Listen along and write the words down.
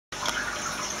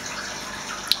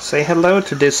Say hello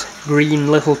to this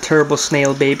green little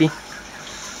turbosnail baby.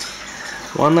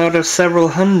 One out of several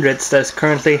hundreds that's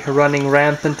currently running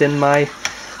rampant in my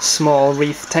small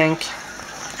reef tank.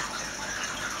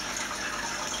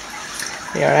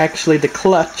 They are actually the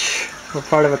clutch, or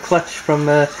part of a clutch from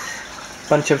a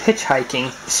bunch of hitchhiking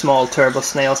small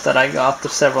turbosnails that I got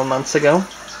several months ago.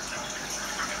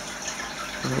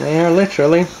 And they are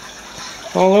literally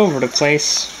all over the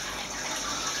place.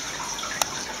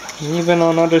 Even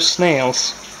on other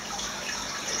snails.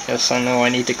 Yes, I know I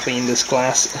need to clean this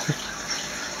glass.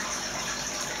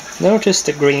 Notice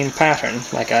the green pattern,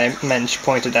 like Mensch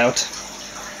pointed out.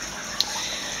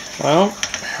 Well,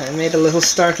 I made a little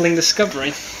startling discovery.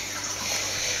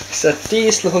 It's that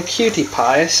these little cutie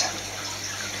pies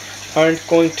aren't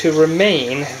going to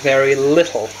remain very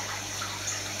little.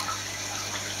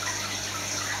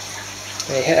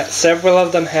 Several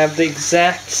of them have the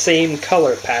exact same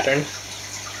color pattern.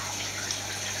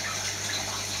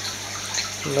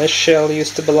 And this shell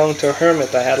used to belong to a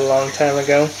hermit I had a long time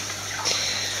ago.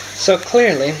 So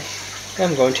clearly,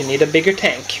 I'm going to need a bigger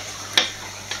tank.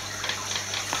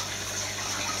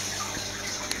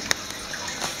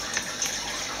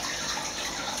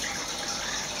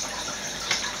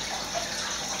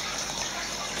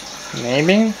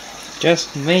 Maybe,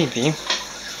 just maybe,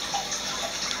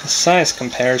 the size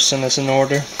comparison is in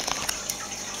order.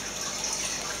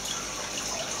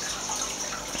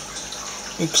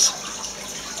 Oops.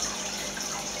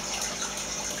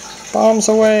 Bombs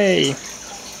away!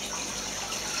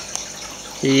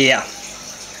 Yeah.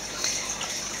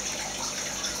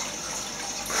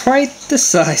 Quite the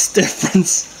size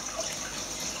difference.